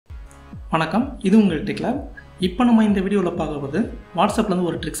வணக்கம், இது உங்கள் டெக் லேப். இப்போ நம்ம இந்த வீடியோவில் பார்க்க போது வாட்ஸ்அப்லேருந்து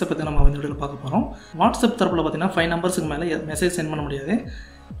ஒரு ட்ரிக்ஸை பற்றி நம்ம இந்த வீடியோவில் பார்க்க போகிறோம். வாட்ஸ்அப் தரப்பில் பார்த்தீங்கன்னா 5 நம்பர்ஸுக்கு மேலே மெசேஜ் சென்ட் பண்ண முடியாது.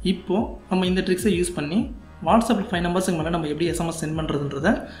 இப்போது நம்ம இந்த ட்ரிக்ஸை யூஸ் பண்ணி வாட்ஸ்அப்பில் 5 நம்பர்ஸுக்கு மேலே நம்ம எப்படி எஸ்எம்எஸ் சென்ட்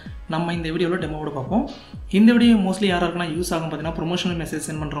பண்ணுறதுன்றதை நம்ம இந்த வீடியோவில் டெமோவோட பார்ப்போம். இந்த வீடியோ மோஸ்ட்லி யாராருக்குன்னா யூஸ் ஆகும் பார்த்தீங்கன்னா ப்ரொமோஷனல் மெசேஜ்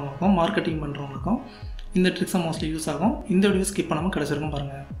சென்ட் பண்ணுறவங்களுக்கும் மார்க்கெட்டிங் பண்ணுறவங்களுக்கும் இந்த ட்ரிக்ஸை மோஸ்ட்லி யூஸ் ஆகும். இந்த வீடியோ ஸ்கிப் பண்ணாமல் கிடச்சிருக்கும்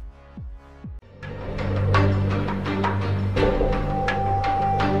பாருங்கள்.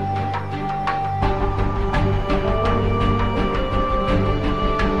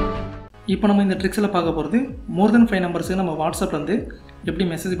 இப்போ நம்ம இந்த ட்ரிக்ஸில் பார்க்க போகிறது மோர் தென் 5 நம்பர்ஸுக்கு நம்ம வாட்ஸ்அப்லேருந்து எப்படி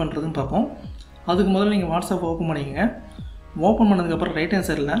மெசேஜ் பண்ணுறதுன்னு பார்ப்போம். அதுக்கு முதல்ல நீங்கள் வாட்ஸ்அப் ஓப்பன் பண்ணிக்கோங்க. ஓப்பன் பண்ணதுக்கப்புறம் ரைட் ஹேண்ட்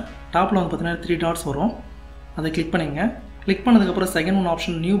சைடில் டாப்பில் வந்து பார்த்தீங்கன்னா 3 டாட்ஸ் வரும். அதை கிளிக் பண்ணிங்க. கிளிக் பண்ணதுக்கப்புறம் செகண்ட் ஒன்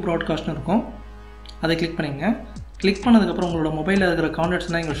ஆப்ஷன் நியூ ப்ராட்காஸ்ட்னு இருக்கும். அதை கிளிக் பண்ணிங்க. கிளிக் பண்ணதுக்கப்புறம் உங்களோட மொபைலில் இருக்கிற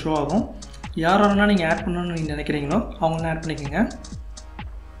கான்டாக்ட்ஸ்லாம் இங்கே ஷோ ஆகும். யாரெல்லாம் நீங்கள் ஆட் பண்ணணும்னு நீங்கள் நினைக்கிறீங்களோ அவங்களாம் ஆட் பண்ணிக்கோங்க.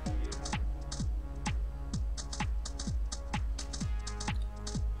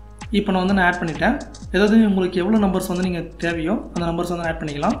 இப்போ நான் ஆட் பண்ணிட்டேன். ஏதாவது உங்களுக்கு எவ்வளோ நம்பர்ஸ் வந்து நீங்கள் தேவையோ அந்த நம்பர்ஸ் வந்து ஆட்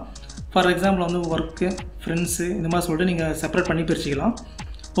பண்ணிக்கலாம். ஃபார் எக்ஸாம்பிள் வந்து ஒர்க்கு, ஃப்ரெண்ட்ஸு இந்த மாதிரி சொல்லிட்டு நீங்கள் செப்பரேட் பண்ணி பிரிச்சுக்கலாம்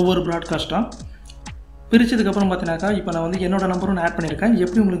ஒவ்வொரு ப்ராட்காஸ்ட்டாக. பிரித்ததுக்கப்புறம் பார்த்தீங்கன்னாக்கா இப்போ நான் வந்து என்னோடய நம்பரும் ஆட் பண்ணியிருக்கேன்.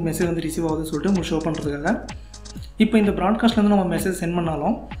 எப்படி உங்களுக்கு மெசேஜ் வந்து ரிசீவ் ஆகுதுன்னு சொல்லிட்டு உங்களுக்கு ஷோ பண்ணுறதுக்காக. இப்போ இந்த ப்ராட்காஸ்ட்லேருந்து நம்ம மெசேஜ் சென்ட்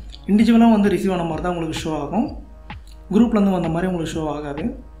பண்ணாலும் இண்டிவிஜுவலாக வந்து ரிசீவ் ஆன மாதிரி தான் உங்களுக்கு ஷோ ஆகும். குரூப்லேருந்து வந்த மாதிரி உங்களுக்கு ஷோ ஆகாது.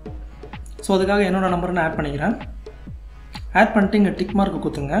 ஸோ அதுக்காக என்னோடய நம்பரை நான் ஆட் பண்ணிக்கிறேன். ஆட் பண்ணிட்டு இங்கே டிக் மார்க்கு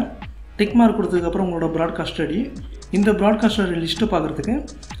கொடுத்துங்க. டிக் மார்க் கொடுத்ததுக்கப்புறம் உங்களோட ப்ராட்காஸ்ட் ரெடி. இந்த ப்ராட்காஸ்ட் லிஸ்ட்டு பார்க்குறதுக்கு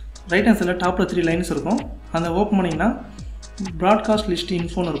ரைட் ஹேண்ட் சைடில் டாப்பில் 3 லைன்ஸ் இருக்கும். அந்த ஓப்பன் பண்ணிங்கன்னா ப்ராட்காஸ்ட் லிஸ்ட்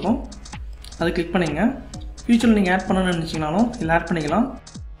இன்ஃபோன்னு இருக்கும். அதை கிளிக் பண்ணிங்க. ஃபியூச்சரில் நீங்கள் ஆட் பண்ணணும்னு நினச்சிங்கனாலும் இல்லை ஆட் பண்ணிக்கலாம்.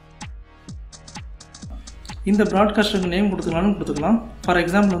 இந்த ப்ராட்காஸ்ட்டுக்கு நேம் கொடுத்துக்கலாம். ஃபார்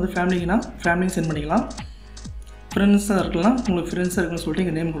எக்ஸாம்பிள் வந்து ஃபேமிலினா ஃபேமிலின்னு சென்ட் பண்ணிக்கலாம். ஃப்ரெண்ட்ஸாக இருக்கலாம், உங்களுக்கு ஃப்ரெண்ட்ஸாக இருக்குன்னு சொல்லிட்டு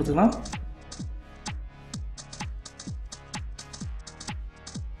இங்கே நேம் கொடுத்துக்கலாம்.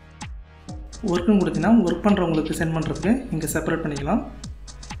 ஒர்க்குன்னு கொடுத்தீங்கன்னா ஒர்க் பண்ணுறவங்களுக்கு சென்ட் பண்ணுறதுக்கு இங்கே செப்பரேட் பண்ணிக்கலாம்.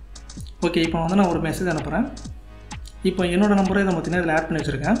 ஓகே, இப்போ வந்து நான் ஒரு மெசேஜ் அனுப்புகிறேன். இப்போ என்னோடய நம்பரே இதை பார்த்தீங்கன்னா இதில் ஆட் பண்ணி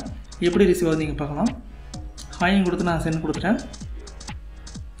வச்சுருக்கேன். எப்படி ரிசீவ் ஆகுது நீங்கள் பார்க்கலாம். ஹாயும் கொடுத்து நான் சென்ட் கொடுத்துட்டேன்.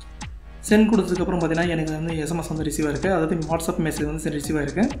 சென்ட் கொடுத்ததுக்கப்புறம் பார்த்தீங்கன்னா எனக்கு வந்து எஸ்எம்எஸ் வந்து ரிசீவ் ஆகிருக்கு. அதாவது வாட்ஸ்அப் மெசேஜ் வந்து ரிசீவ்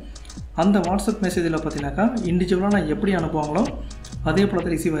ஆகிருக்கு. அந்த வாட்ஸ்அப் மெசேஜில் பார்த்தீங்கன்னாக்கா இண்டிவிஜுவலாக நான் எப்படி அனுப்புவாங்களோ அதே போல்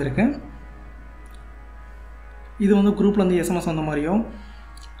தான் ரிசீவ் ஆகிருக்கு. இது வந்து குரூப்லேருந்து எஸ்எம்எஸ் வந்த மாதிரியோ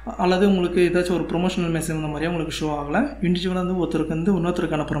அல்லது உங்களுக்கு ஏதாச்சும் ஒரு ப்ரொமோஷனல் மெசேஜ் அந்த மாதிரியே உங்களுக்கு ஷோ ஆகலை. இண்டிவிஜுவலாக வந்து ஒருத்தருக்கு வந்து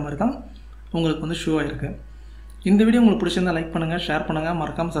இன்னொருத்தருக்கு அனுப்புகிற மாதிரி தான் உங்களுக்கு வந்து ஷோ ஆகிருக்கு. இந்த வீடியோ உங்களுக்கு பிடிச்சிருந்தால் லைக் பண்ணுங்கள், ஷேர் பண்ணுங்கள்,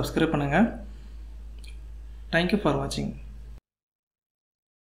 மறக்காமல் சப்ஸ்கிரைப் பண்ணுங்கள். தேங்க்யூ ஃபார் வாட்சிங்.